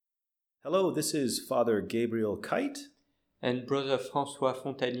Hello, this is Father Gabriel Kite, and Brother François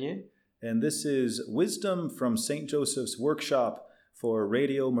Fontanier. and this is Wisdom from St. Joseph's Workshop for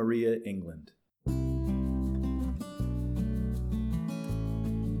Radio Maria England.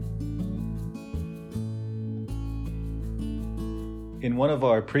 In one of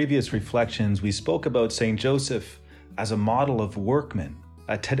our previous reflections, we spoke about St. Joseph as a model of workman.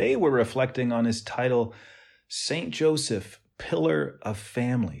 Today we're reflecting on his title, St. Joseph, Pillar of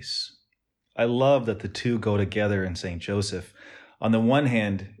Families. I love that the two go together in St. Joseph. On the one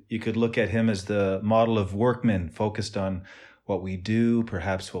hand, you could look at him as the model of workmen, focused on what we do,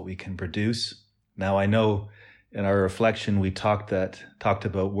 perhaps what we can produce. Now, I know in our reflection we talked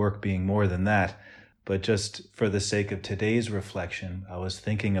about work being more than that, but just for the sake of today's reflection, I was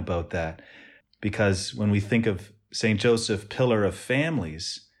thinking about that. Because when we think of St. Joseph, Pillar of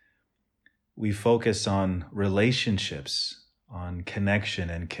Families, we focus on relationships, on connection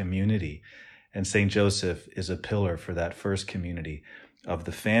and community. And St. Joseph is a pillar for that first community of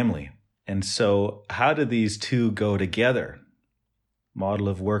the family. And so how do these two go together? Model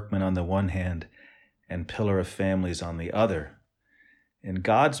of workmen on the one hand and pillar of families on the other. In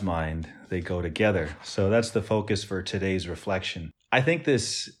God's mind, they go together. So that's the focus for today's reflection. I think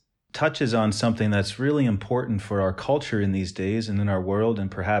this touches on something that's really important for our culture in these days and in our world,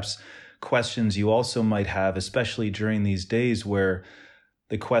 and perhaps questions you also might have, especially during these days where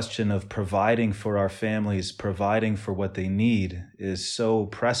the question of providing for our families, providing for what they need, is so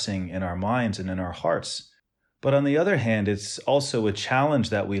pressing in our minds and in our hearts. But on the other hand, it's also a challenge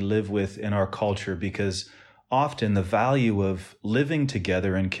that we live with in our culture, because often the value of living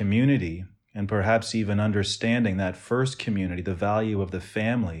together in community, and perhaps even understanding that first community, the value of the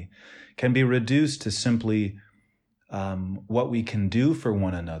family, can be reduced to simply what we can do for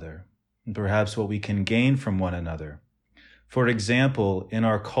one another, and perhaps what we can gain from one another. For example, in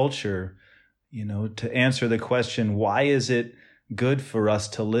our culture, to answer the question, why is it good for us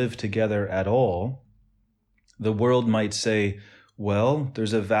to live together at all? The world might say, well,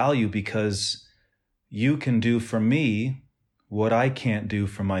 there's a value because you can do for me what I can't do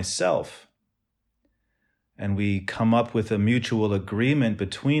for myself. And we come up with a mutual agreement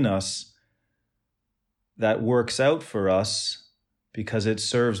between us that works out for us because it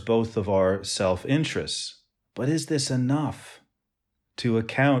serves both of our self-interests. But is this enough to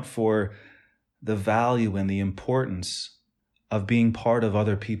account for the value and the importance of being part of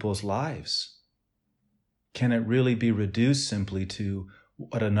other people's lives? Can it really be reduced simply to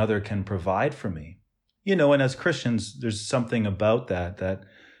what another can provide for me? And as Christians, there's something about that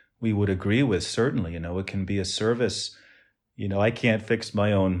we would agree with, certainly. It can be a service. I can't fix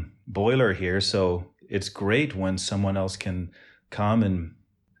my own boiler here, so it's great when someone else can come and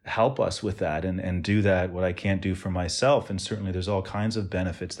help us with that and do that, what I can't do for myself. And certainly there's all kinds of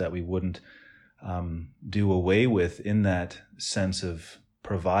benefits that we wouldn't do away with in that sense of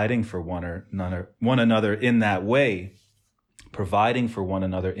providing for one another in that way, providing for one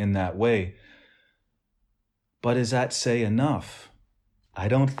another in that way. But is that, say, enough? I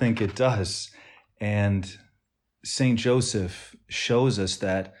don't think it does. And St. Joseph shows us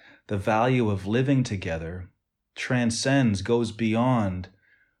that the value of living together goes beyond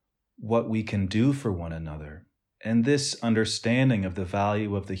what we can do for one another. And this understanding of the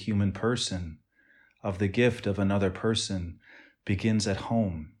value of the human person, of the gift of another person, begins at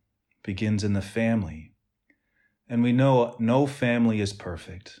home, begins in the family. And we know no family is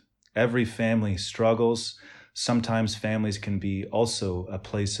perfect. Every family struggles. Sometimes families can be also a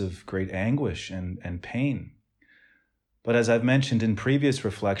place of great anguish and pain. But as I've mentioned in previous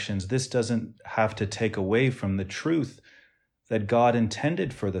reflections, this doesn't have to take away from the truth that God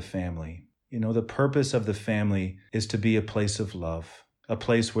intended for the family. The purpose of the family is to be a place of love, a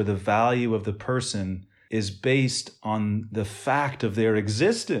place where the value of the person is based on the fact of their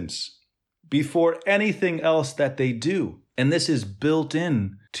existence before anything else that they do. And this is built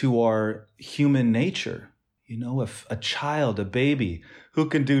in to our human nature. A child, a baby, who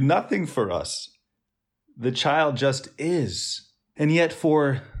can do nothing for us. The child just is. And yet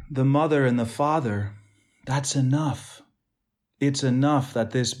for the mother and the father, that's enough. It's enough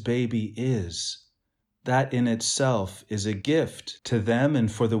that this baby is. That in itself is a gift to them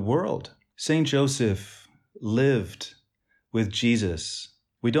and for the world. St. Joseph lived with Jesus.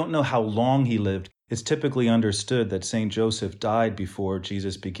 We don't know how long he lived. It's typically understood that St. Joseph died before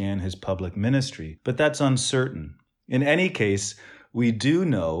Jesus began his public ministry, but that's uncertain. In any case, we do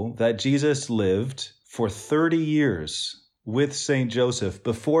know that Jesus lived for 30 years with St. Joseph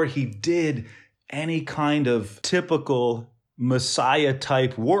before he did any kind of typical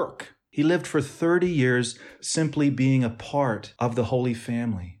Messiah-type work. He lived for 30 years simply being a part of the Holy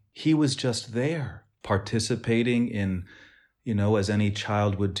Family. He was just there, participating in, as any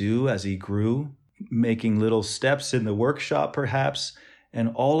child would do as he grew, making little steps in the workshop perhaps,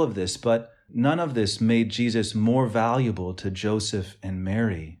 and all of this. But none of this made Jesus more valuable to Joseph and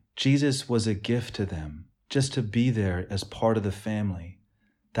Mary. Jesus was a gift to them, just to be there as part of the family.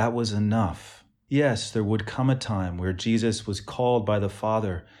 That was enough. Yes, there would come a time where Jesus was called by the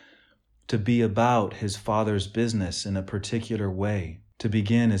Father to be about his Father's business in a particular way, to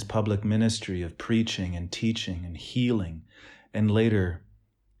begin his public ministry of preaching and teaching and healing, and later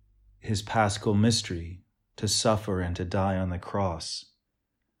his paschal mystery to suffer and to die on the cross.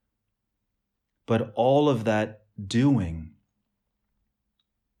 But all of that doing,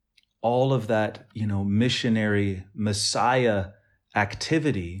 all of that, missionary Messiah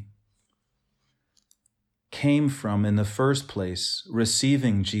activity came from, in the first place,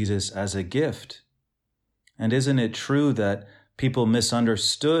 receiving Jesus as a gift. And isn't it true that people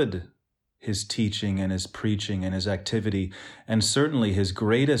misunderstood his teaching and his preaching and his activity, and certainly his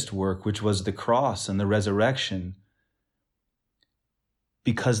greatest work, which was the cross and the resurrection,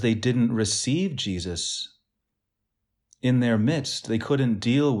 because they didn't receive Jesus in their midst? They couldn't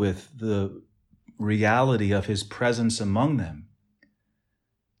deal with the reality of his presence among them.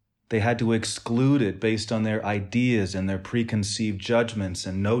 They had to exclude it based on their ideas and their preconceived judgments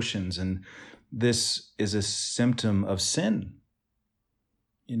and notions. And this is a symptom of sin.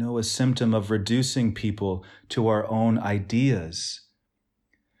 A symptom of reducing people to our own ideas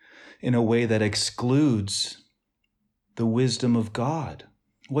in a way that excludes the wisdom of God.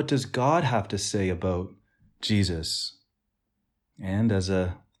 What does God have to say about Jesus? And as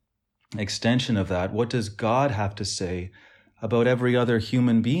an extension of that, what does God have to say about every other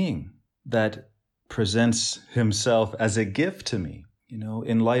human being that presents himself as a gift to me?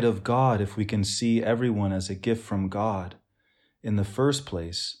 In light of God, if we can see everyone as a gift from God in the first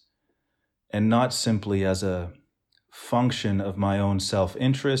place, and not simply as a function of my own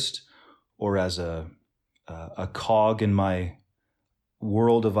self-interest or as a cog in my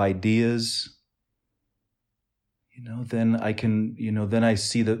world of ideas, then I can, then I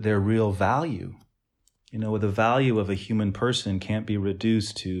see that their real value. The value of a human person can't be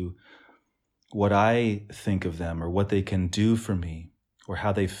reduced to what I think of them or what they can do for me or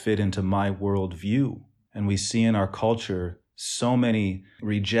how they fit into my worldview. And we see in our culture so many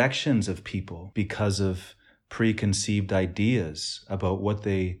rejections of people because of preconceived ideas about what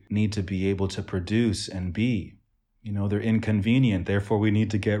they need to be able to produce and be. They're inconvenient, therefore we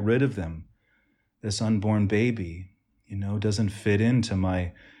need to get rid of them. This unborn baby, doesn't fit into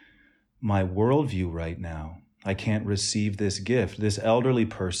my worldview right now. I can't receive this gift. This elderly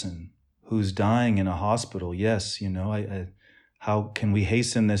person who's dying in a hospital, yes, how can we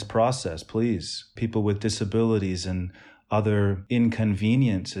hasten this process, please? People with disabilities and other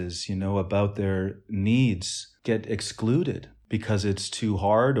inconveniences, about their needs get excluded because it's too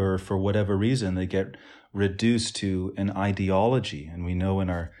hard, or for whatever reason, they get reduced to an ideology. And we know in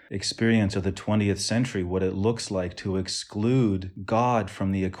our experience of the 20th century what it looks like to exclude God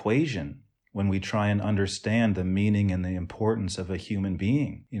from the equation when we try and understand the meaning and the importance of a human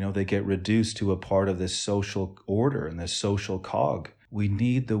being. They get reduced to a part of this social order and this social cog. We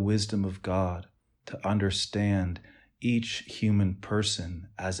need the wisdom of God to understand each human person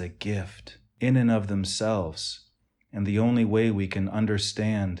as a gift in and of themselves. And the only way we can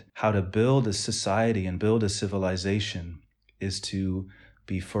understand how to build a society and build a civilization is to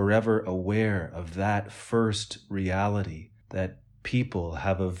be forever aware of that first reality, that people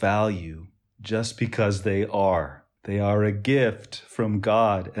have a value just because they are. They are a gift from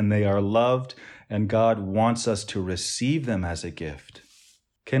God, and they are loved, and God wants us to receive them as a gift.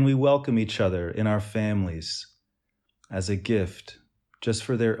 Can we welcome each other in our families as a gift just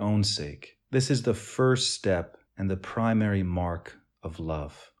for their own sake? This is the first step and the primary mark of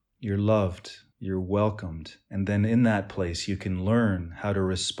love. You're loved, you're welcomed, and then in that place you can learn how to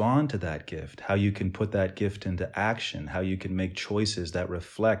respond to that gift, how you can put that gift into action, how you can make choices that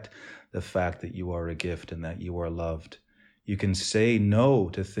reflect the fact that you are a gift and that you are loved. You can say no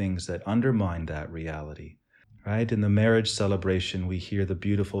to things that undermine that reality, right? In the marriage celebration, we hear the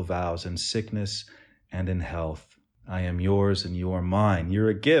beautiful vows in sickness and in health. I am yours and you are mine. You're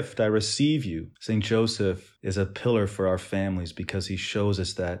a gift. I receive you. St. Joseph is a pillar for our families because he shows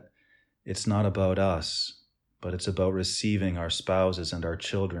us that it's not about us, but it's about receiving our spouses and our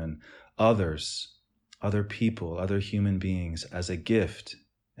children, others, other people, other human beings as a gift,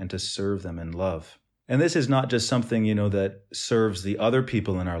 and to serve them in love. And this is not just something, that serves the other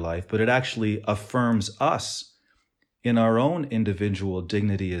people in our life, but it actually affirms us in our own individual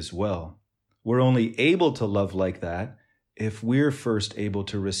dignity as well. We're only able to love like that if we're first able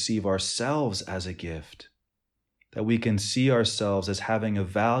to receive ourselves as a gift, that we can see ourselves as having a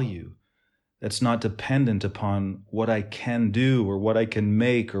value that's not dependent upon what I can do or what I can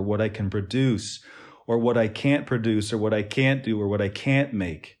make or what I can produce or what I can't produce or what I can't do or what I can't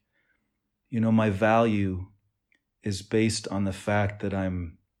make. My value is based on the fact that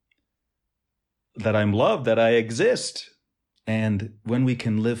I'm loved, that I exist. And when we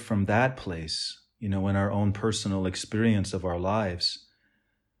can live from that place, in our own personal experience of our lives,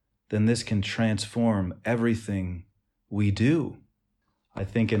 then this can transform everything we do. I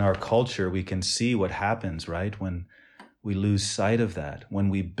think in our culture, we can see what happens, right? When we lose sight of that, when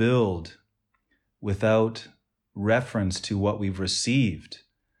we build without reference to what we've received.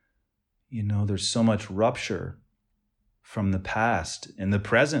 There's so much rupture from the past in the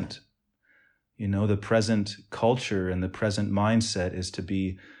present. The present culture and the present mindset is to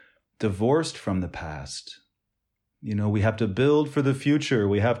be divorced from the past. We have to build for the future.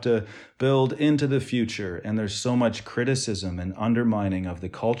 We have to build into the future. And there's so much criticism and undermining of the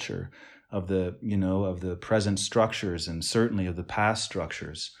culture, of the present structures and certainly of the past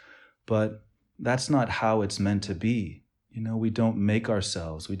structures. But that's not how it's meant to be. We don't make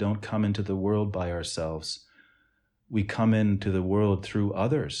ourselves. We don't come into the world by ourselves. We come into the world through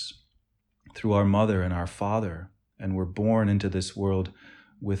others, through our mother and our father. And we're born into this world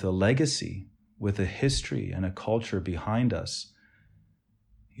with a legacy, with a history and a culture behind us.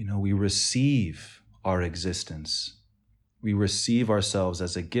 We receive our existence. We receive ourselves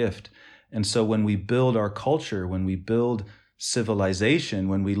as a gift. And so when we build our culture, when we build civilization,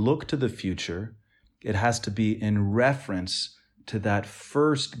 when we look to the future, it has to be in reference to that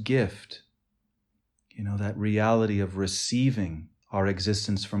first gift, that reality of receiving our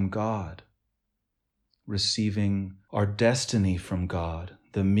existence from God, receiving our destiny from God,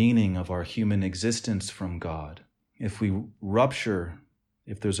 the meaning of our human existence from God. If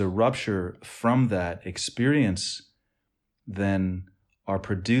there's a rupture from that experience, then our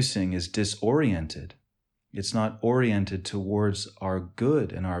producing is disoriented. It's not oriented towards our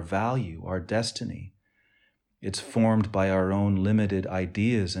good and our value, our destiny. It's formed by our own limited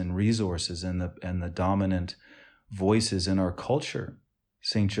ideas and resources and the dominant voices in our culture.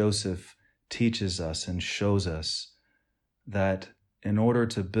 St. Joseph teaches us and shows us that in order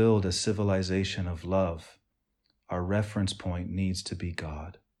to build a civilization of love, our reference point needs to be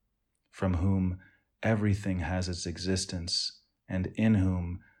God, from whom everything has its existence and in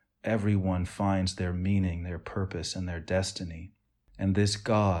whom everyone finds their meaning, their purpose, and their destiny. And this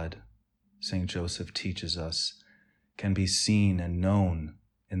God, St. Joseph teaches us, can be seen and known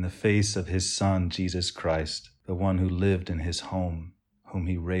in the face of his Son, Jesus Christ, the one who lived in his home, whom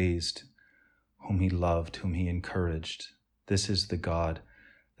he raised, whom he loved, whom he encouraged. This is the God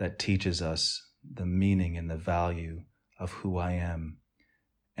that teaches us the meaning and the value of who I am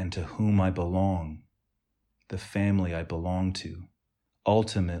and to whom I belong, the family I belong to.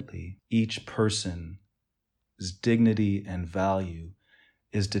 Ultimately, each person's dignity and value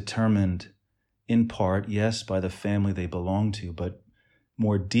is determined in part, yes, by the family they belong to, but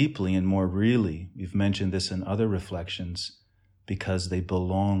more deeply and more really, we've mentioned this in other reflections, because they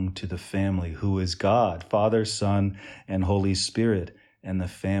belong to the family who is God, Father, Son, and Holy Spirit, and the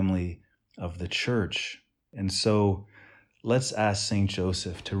family of the church. And so let's ask St.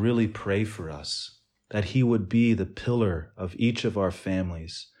 Joseph to really pray for us, that he would be the pillar of each of our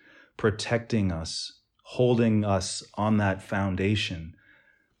families, protecting us, holding us on that foundation,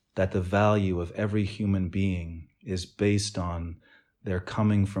 that the value of every human being is based on their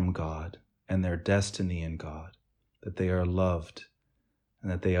coming from God and their destiny in God, that they are loved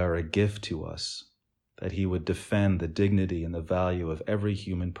and that they are a gift to us, that he would defend the dignity and the value of every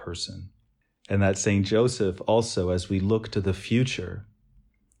human person. And that St. Joseph also, as we look to the future,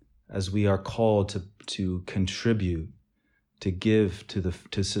 as we are called to contribute, to give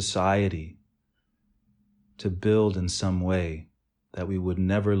to society, to build in some way, that we would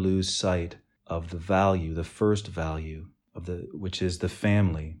never lose sight of the value, the first value which is the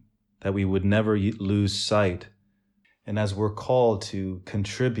family, that we would never lose sight. And as we're called to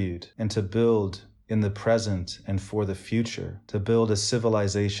contribute and to build in the present and for the future, to build a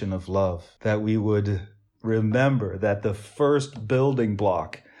civilization of love, that we would remember that the first building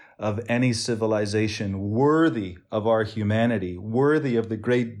block of any civilization worthy of our humanity, worthy of the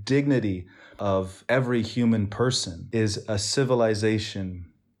great dignity of every human person, is a civilization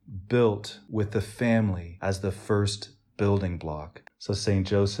built with the family as the first building block. So St.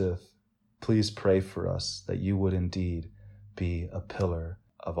 Joseph, please pray for us that you would indeed be a pillar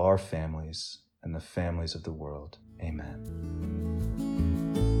of our families and the families of the world. Amen.